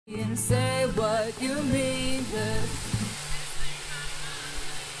And say what you mean.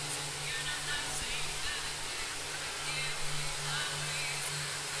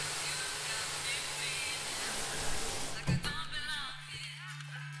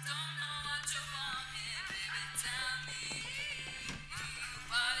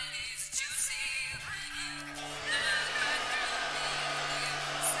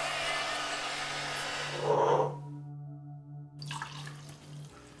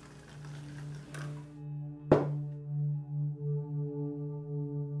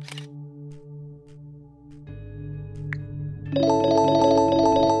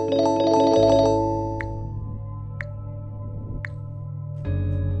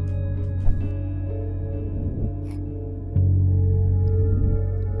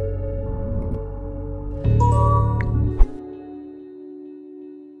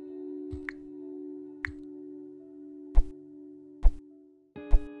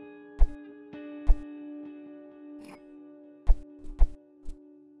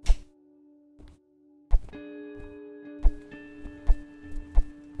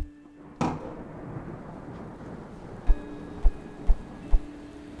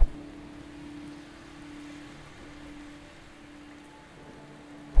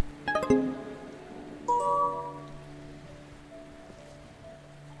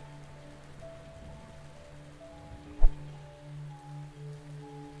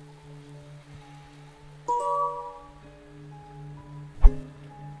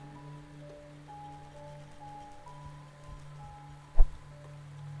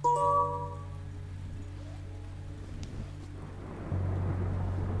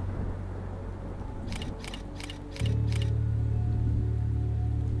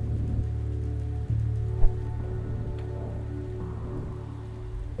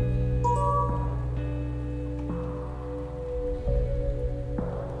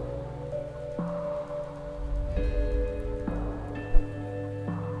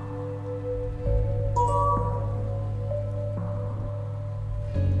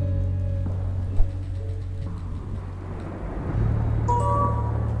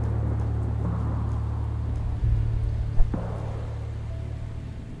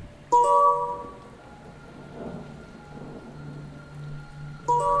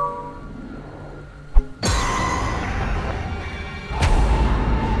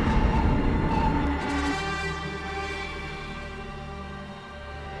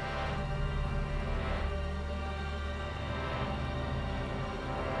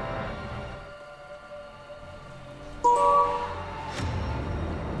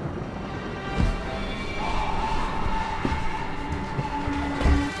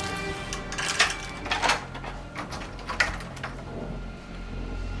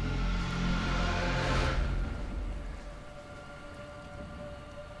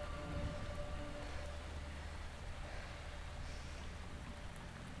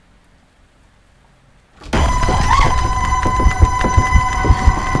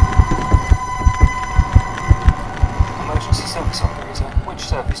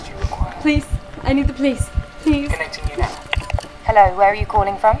 Please, I need the police. Please. Connecting you now. Hello, where are you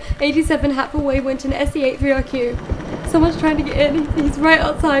calling from? 87 Hatful Way, Winton, SE83RQ. Someone's trying to get in. He's right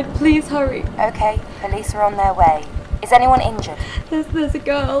outside. Please hurry. Okay, police are on their way. Is anyone injured? There's a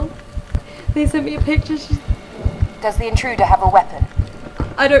girl. They sent me a picture. Does the intruder have a weapon?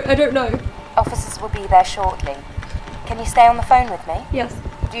 I don't know. Officers will be there shortly. Can you stay on the phone with me? Yes.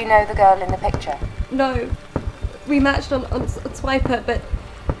 Do you know the girl in the picture? No. We matched on Swipr, but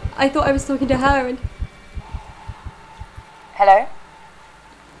I thought I was talking to her and... Hello?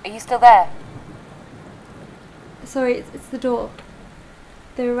 Are you still there? Sorry, it's the door.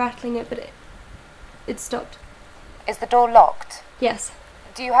 They were rattling it, but it stopped. Is the door locked? Yes.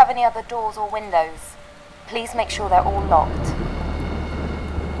 Do you have any other doors or windows? Please make sure they're all locked.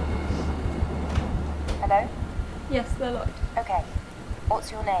 Hello? Yes, they're locked. Okay.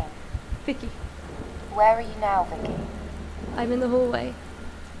 What's your name? Vicki. Where are you now, Vicki? I'm in the hallway.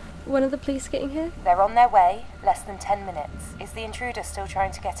 When are the police getting here? They're on their way, less than 10 minutes. Is the intruder still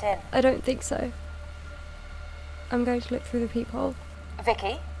trying to get in? I don't think so. I'm going to look through the peephole.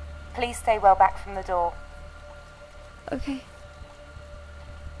 Vicki, please stay well back from the door. Okay.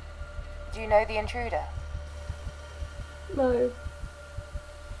 Do you know the intruder? No.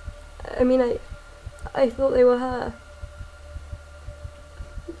 I mean, I thought they were her.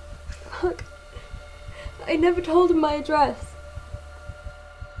 Fuck. I never told him my address.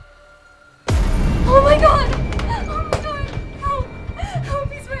 Oh my god! Oh my god! Help!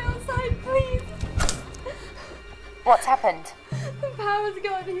 Help, he's right outside, please! What's happened? The power's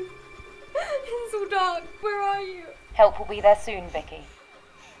gone. It's so dark. Where are you? Help will be there soon, Vicki.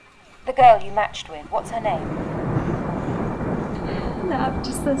 The girl you matched with, what's her name? The app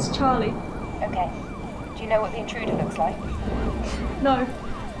just says Charlie. Okay. Do you know what the intruder looks like? No.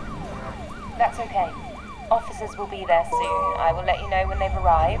 That's okay. Officers will be there soon. I will let you know when they've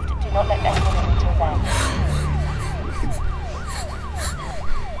arrived. Do not let anyone in until then.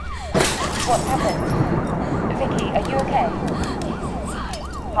 What's happened? Vicki, are you okay?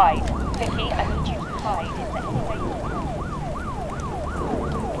 Hide. Vicki, I need you to hide. Is there any way you can...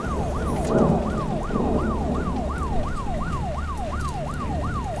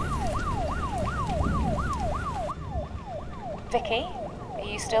 Vicki, are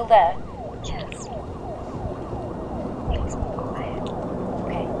you still there? Yes. Please be quiet.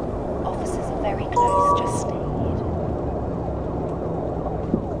 Okay. Officers are very close. Just stay hidden.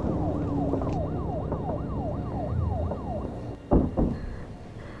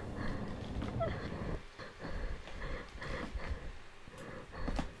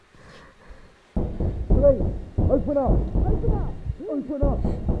 Please, open up! Open up! Open up!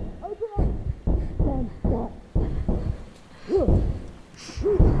 Open up! Stand back!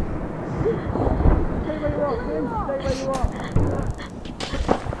 Stay where you are, please! Stay where you are!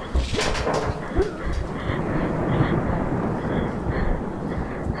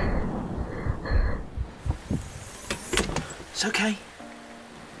 It's okay.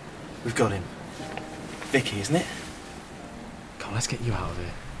 We've got him. Vicki, isn't it? Come on, let's get you out of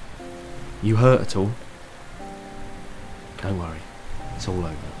here. You hurt at all? Don't worry. It's all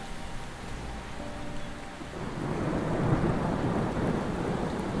over.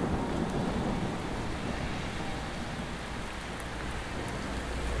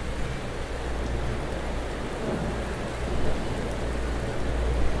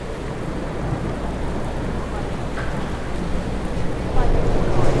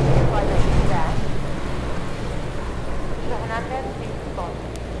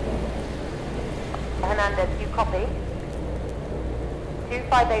 Hernandez, you copy?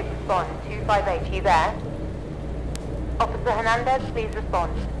 258 respond. 258, you there? Officer Hernandez, please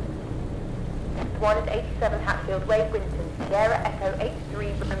respond. 1 is 87 Hatfield Way, Winton, Sierra Echo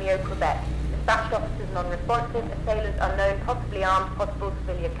 83 Romeo, Quebec. Dispatched officers non-responsive, assailants unknown, possibly armed, possible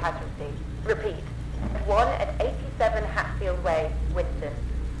civilian casualty. Repeat. 1 at 87 Hatfield Way, Winton,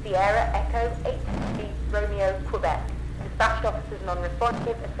 Sierra Echo 83 Romeo, Quebec. Dispatched officers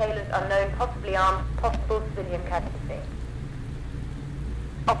non-responsive, assailants unknown, possibly armed, possible civilian casualty.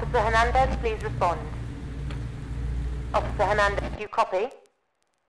 Officer Hernandez, please respond. Officer Hernandez, you copy?